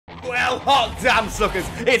Well, hot damn, suckers,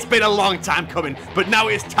 it's been a long time coming, but now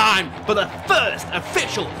it's time for the first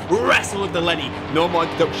official Wrestle with the Lenny. No more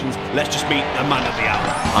introductions, let's just meet the man of the hour.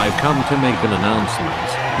 I've come to make an announcement.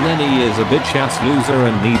 Lenny is a bitch-ass loser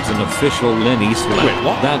and needs an official Lenny slap. Wait,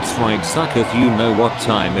 what? That's right, suckers, you know what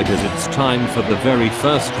time it is. It's time for the very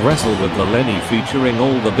first Wrestle with the Lenny featuring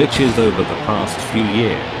all the bitches over the past few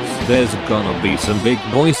years. There's gonna be some big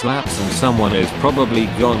boy slaps and someone is probably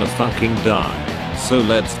gonna fucking die. So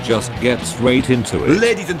let's just get straight into it.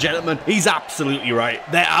 Ladies and gentlemen, he's absolutely right.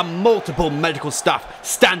 There are multiple medical staff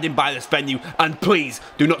standing by this venue, and please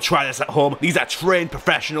do not try this at home. These are trained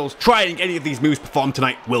professionals. Trying any of these moves performed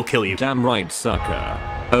tonight will kill you. Damn right,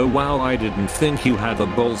 sucker. Oh wow, I didn't think you had the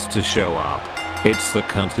balls to show up. It's the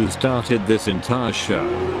cunt who started this entire show.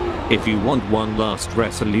 If you want one last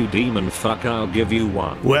wrestle, you demon fuck, I'll give you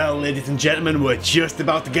one. Well, ladies and gentlemen, we're just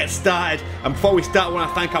about to get started. And before we start, I want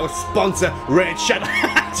to thank our sponsor, Shattering.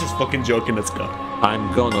 Just fucking joking, let's go.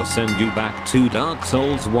 I'm gonna send you back to Dark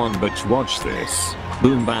Souls 1, bitch, watch this.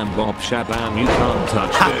 Boom bam bop shabam, you can't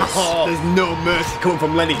touch this. Oh, there's no mercy coming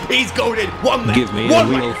from Lenny. He's going in. One man. Give me one a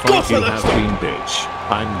real man. fuck you have been, bitch.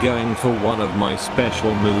 I'm going for one of my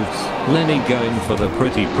special moves. Lenny going for the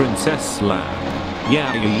pretty princess slam.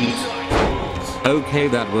 Yeah, you eat. Okay,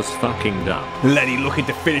 that was fucking dumb. Lenny looking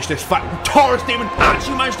to finish this fight. Taurus Demon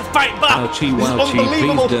actually managed to fight back. Ouchie, this wouchie,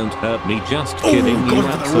 unbelievable. please don't hurt me, just kidding, Ooh, you goes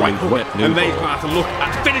for the right absolute hook. wet noodle. And then he's going to have to look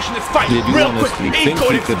at finishing this fight Did you real quick. honestly He's think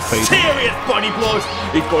going you in could some face serious body blows.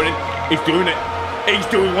 He's going in. He's doing it. He's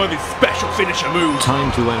doing one of his special finisher moves.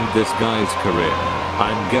 Time to end this guy's career.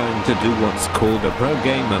 I'm going to do what's called a pro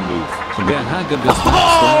gamer move.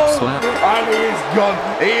 Slap. And he is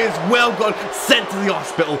gone. He is well gone. Sent to the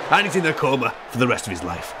hospital, and he's in a coma for the rest of his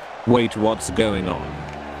life. Wait, what's going on?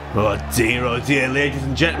 Oh dear, ladies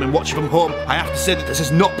and gentlemen, watching from home, I have to say that this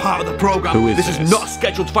is not part of the program. Who is this this? is not a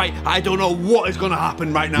scheduled fight. I don't know what is going to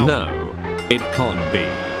happen right now. No, it can't be.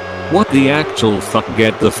 What the actual fuck?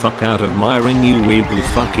 Get the fuck out of my ring, you weebly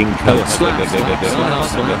fucking cunt.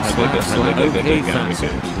 Okay, thanks.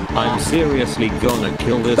 I'm seriously gonna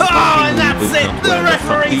kill this Oh, fucking and that's weebly it! cunt. The Where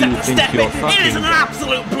fuck referee's do you have to think step you're in. It is fucking an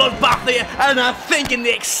absolute bloodbath here, and I think in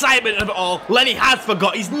the excitement of it all, Lenny has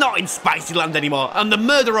forgot he's not in Spicy Land anymore, and the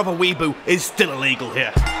murder of a weeboo is still illegal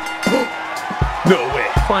here. No way.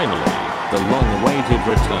 Finally, the long-awaited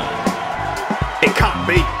return. It can't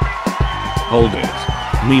be. Hold it.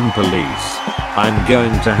 Meme police. I'm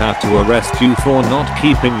going to have to arrest you for not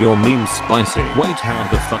keeping your memes spicy. Wait, how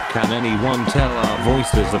the fuck can anyone tell our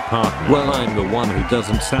voices apart? Well, I'm the one who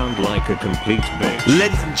doesn't sound like a complete bitch.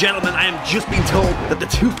 Ladies and gentlemen, I am just being told that the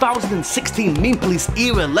 2016 Meme Police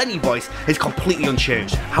era Lenny voice is completely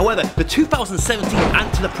unchanged. However, the 2017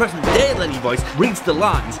 and to the present day Lenny voice reads the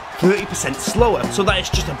lines 30% slower, so that it's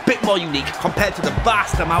just a bit more unique compared to the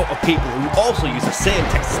vast amount of people who also use the same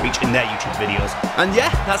text-to-speech in their YouTube videos. And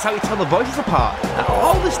yeah, that's how we tell the voices apart.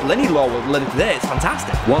 All this Lenny lore with Lenny today is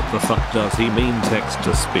fantastic. What the fuck does he mean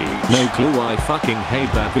text-to-speech? No clue, I fucking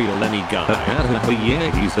hate that real Lenny guy.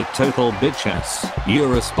 Yeah, he's a total bitch ass.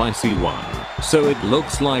 You're a spicy one. So it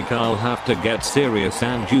looks like I'll have to get serious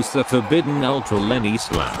and use the forbidden Ultra Lenny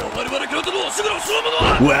slap.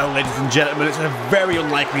 Well, ladies and gentlemen, it's a very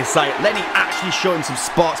unlikely sight. Lenny actually showing some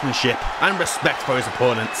sportsmanship and respect for his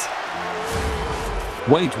opponents.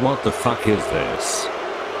 Wait, what the fuck is this?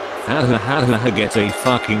 Get a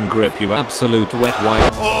fucking grip, you absolute wet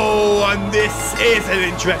wipe. Oh, and this is an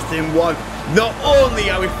interesting one. Not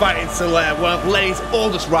only are we fighting Solaire, one of Lenny's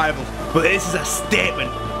oldest rivals, but this is a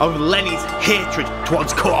statement of Lenny's hatred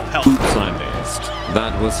towards co-op health. Oops, I missed.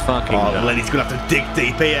 That was fucking dumb. Lenny's gonna have to dig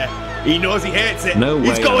deep here. He knows he hates it. No way.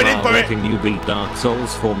 He's going in I'm for it. letting you beat Dark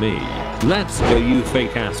Souls for me. Let's go, you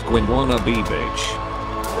fake ass Gwyn wannabe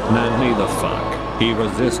bitch. Nanny the fuck. He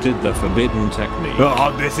resisted the forbidden technique.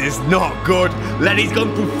 Oh, this is not good. Lenny's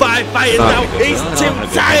gone through 5 fighters now. He's too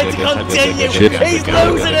tired to continue. He's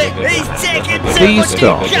losing it. He's taking too much.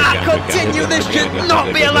 He can't continue. This should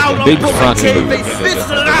not be allowed on public TV. This is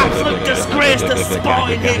an absolute disgrace to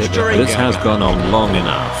sporting history. This has gone on long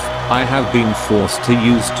enough. I have been forced to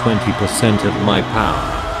use 20% of my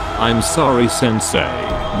power. I'm sorry, Sensei,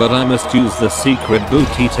 but I must use the secret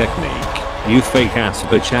booty technique. You fake ass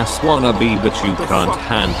bitch ass wannabe, but you can't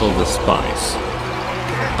handle the spice.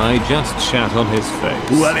 I just shat on his face.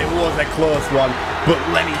 Well, it was a close one, but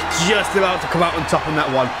Lenny's just about to come out on top on that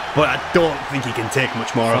one, but I don't think he can take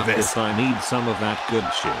much more of this. I need some of that good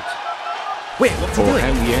shit. Wait, what's he doing?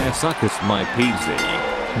 Hell yeah, suckers my PZ.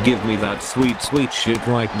 Give me that sweet, sweet shit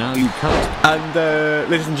right now, you cunt. And,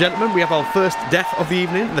 ladies and gentlemen, we have our first death of the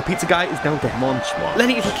evening. The pizza guy is now dead. Munch one.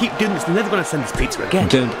 Lenny, if we keep doing this, they're never going to send us pizza again.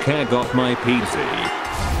 Don't care, got my PZ.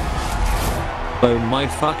 Oh my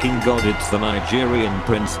fucking god, it's the Nigerian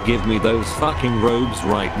prince. Give me those fucking robes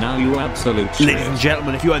right now, you absolute shit. Ladies and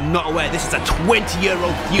gentlemen, if you are not aware, this is a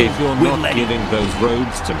 20-year-old feud If you're with not Lenny. giving those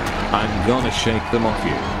robes to me, I'm gonna shake them off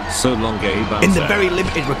you. So long, gay bastard. In the very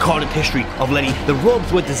limited recorded history of Lenny, the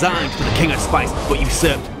robes were designed for the King of Spice, but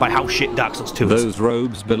usurped by how shit Dark Souls 2 is. Those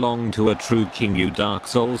robes belong to a true king, you Dark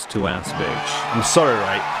Souls 2 ass bitch. I'm sorry,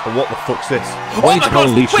 right? But what the fuck's this? Wait,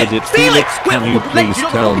 holy shit, it's Felix. Can you please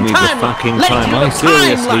tell me the fucking time? I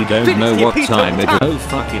seriously don't know what time it is. Oh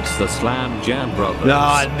fuck, it's the Slam Jam Brothers.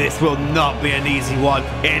 Nah, this will not be an easy one.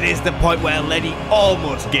 It is the point where Lenny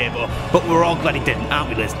almost gave up, but we're all glad he didn't, aren't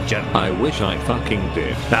we, ladies and gentlemen? I wish I fucking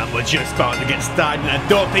did. And we're just about to get started, and I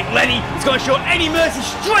don't think Lenny is going to show any mercy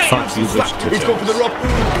straight. Fuck you, bitch. He's going for the rope.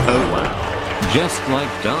 Oh wow. Just like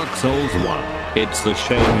Dark Souls 1. It's a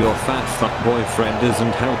shame your fat fuck boyfriend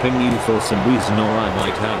isn't helping you for some reason, or I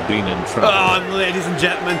might have been in trouble. Oh, ladies and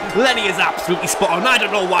gentlemen, Lenny is absolutely spot on. I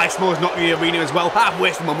don't know why Smo's not in the arena as well. I've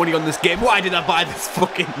wasted my money on this game. Why did I buy this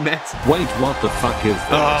fucking mess? Wait, what the fuck is this?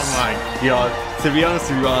 Oh my god. To be honest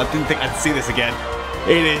with you, I didn't think I'd see this again.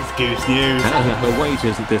 It is Goose News. Wait,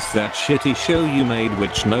 isn't this that shitty show you made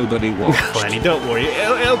which nobody watched? Lenny, don't worry.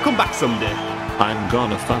 It'll come back someday. I'm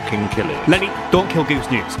gonna fucking kill it. Lenny, don't kill Goose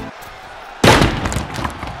News.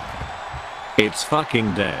 It's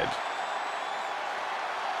fucking dead.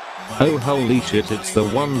 Oh holy shit, it's the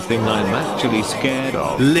one thing I'm actually scared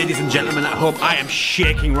of. Ladies and gentlemen at home, I am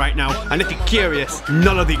shaking right now. And if you're curious,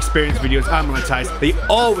 none of the experience videos are monetized. They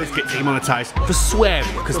always get demonetized for swearing.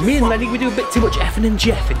 Because me and Lenny, we do a bit too much effing and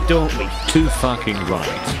jeffing, don't we? Too fucking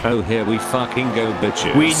right. Oh, here we fucking go,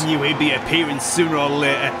 bitches. We knew he'd be appearing sooner or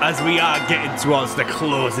later, as we are getting towards the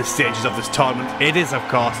closest stages of this tournament. It is, of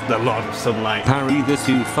course, the Lord of Sunlight. Parry this,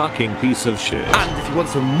 you fucking piece of shit. And if you want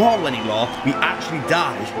some more Lenny lore, we actually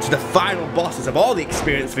dive to the final bosses of all the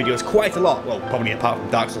experience videos quite a lot. Well, probably apart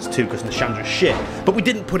from Dark Souls 2 because Nashandra's shit. But we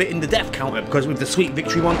didn't put it in the death counter because with the sweet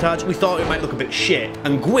victory montage, we thought it might look a bit shit.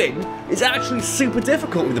 And Gwyn is actually super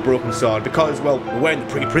difficult with the broken sword because, well, we're wearing the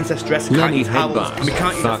pretty princess dress, we can't use owls, and we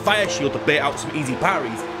can't use a fire shield to bait out some easy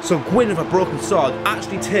parries. So Gwyn with a broken sword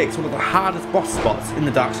actually takes one of the hardest boss spots in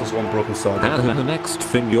the Dark Souls 1 broken sword. And the next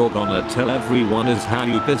thing you're gonna tell everyone is how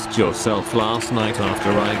you pissed yourself last night after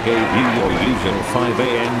I gave you your usual 5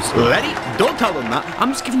 AM slap. Lenny, don't tell them that. I'm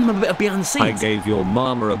just giving them a bit of behind the scenes. I gave your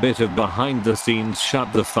mama a bit of behind the scenes.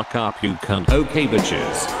 Shut the fuck up, you cunt. Okay,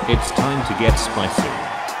 bitches, it's time to get spicy.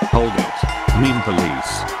 Hold it. Meme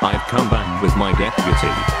police, I've come back with my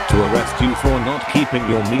deputy to arrest you for not keeping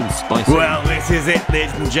your memes spicy. Well, this is it,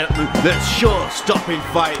 ladies and gentlemen. The show-stopping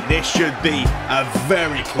fight. This should be a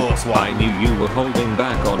very close one. I knew you were holding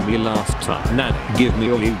back on me last time. Now, give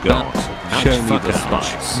me all you got. Show me the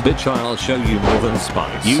spice. Bitch, I'll show you more than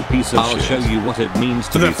spice. You piece of shit. I'll show you what it means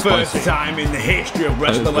to be spicy. For the first time in the history of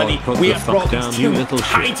Wrestle, Lenny, we have brought these two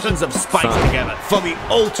titans of spice together for the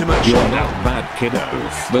ultimate You're showdown. not bad, kiddo.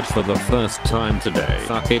 But for the first time today,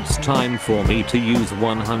 it's time for me to use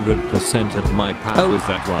 100% of my power. Is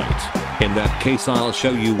that right? In that case, I'll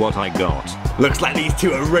show you what I got. Looks like these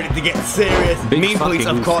two are ready to get serious. Meme police,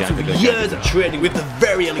 of course, with years of training with the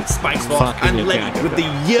very elite Spice Force, and Lenny with the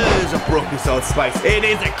years of broken sword spice. It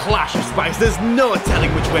is a clash of spice. There's no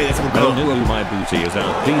telling which way this will go. Oh no, my booty is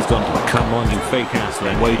out. Please don't. Come on, you fake ass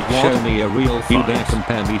Lenny. Wait, show me a real fight. You dare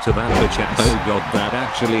compare me to that bitch ass. Oh god, that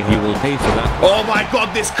actually, you will pay for that. Oh my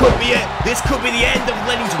god, this could be it. This could be the end of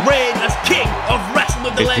Lenny's reign as king of Wrestle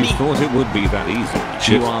with the Lenny. If you thought it would be that easy,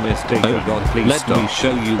 you are mistaken. Oh god, please let me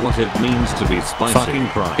show you what it means to be spicy. Fucking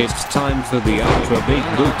Christ. It's time for the ultra big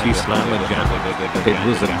booty slammer jam. It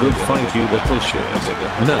was a good fight, you little shit.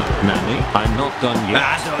 No, Nanny, I'm not done yet.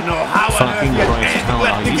 I don't know how fucking Christ, how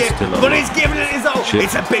are you still alive? But he's giving it his all. Shit.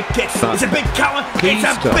 It's a big kick. Fuck. It's a big counter. Please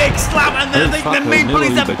it's a stop. big slam. And the meme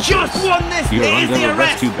police have just won this. You're it is under the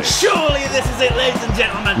arrest, arrest. you bitch. Surely this is it, ladies and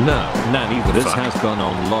gentlemen. No, Nanny, this has gone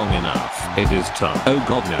on long enough. It is time. Oh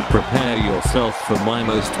god, no. Prepare yourself for my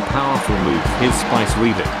most powerful move, his spice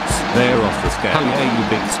readings. They're off the scale. Oh yeah, you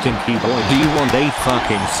big stinky boy. Do you want a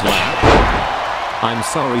fucking slap? I'm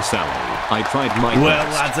sorry, Sally. I tried my best. Well,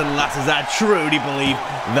 lads and lasses, I truly believe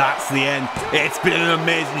that's the end. It's been an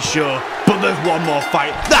amazing show, but there's one more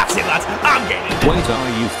fight. That's it, lads. I'm getting it. Wait,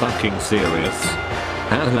 are you fucking serious?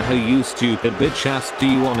 How you stupid bitch ass, do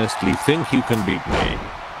you honestly think you can beat me?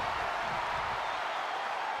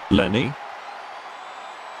 Lenny?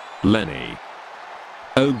 Lenny.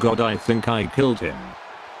 Oh god, I think I killed him.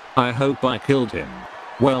 I hope I killed him.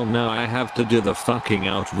 Well, now I have to do the fucking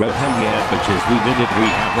outro. Hell yeah, bitches, we did it. We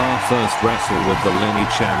have our first wrestle with the Lenny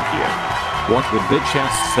champion. What would bitch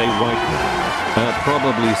ass say right now?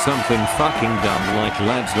 Probably something fucking dumb like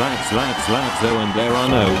lads, oh, and there are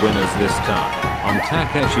no winners this time on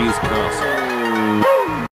Takeshi's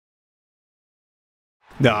Castle.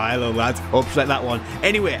 No, hello lads, upset that one.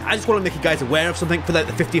 Anyway, I just want to make you guys aware of something for like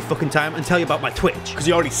the 50th fucking time and tell you about my Twitch, because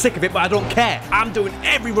you're already sick of it, but I don't care. I'm doing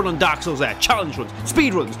every run on Dark Souls there, challenge runs,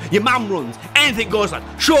 speed runs, your man runs, anything goes, lad.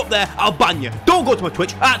 Show up there, I'll ban you. Don't go to my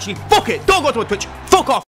Twitch, actually, fuck it, don't go to my Twitch, fuck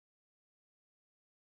off.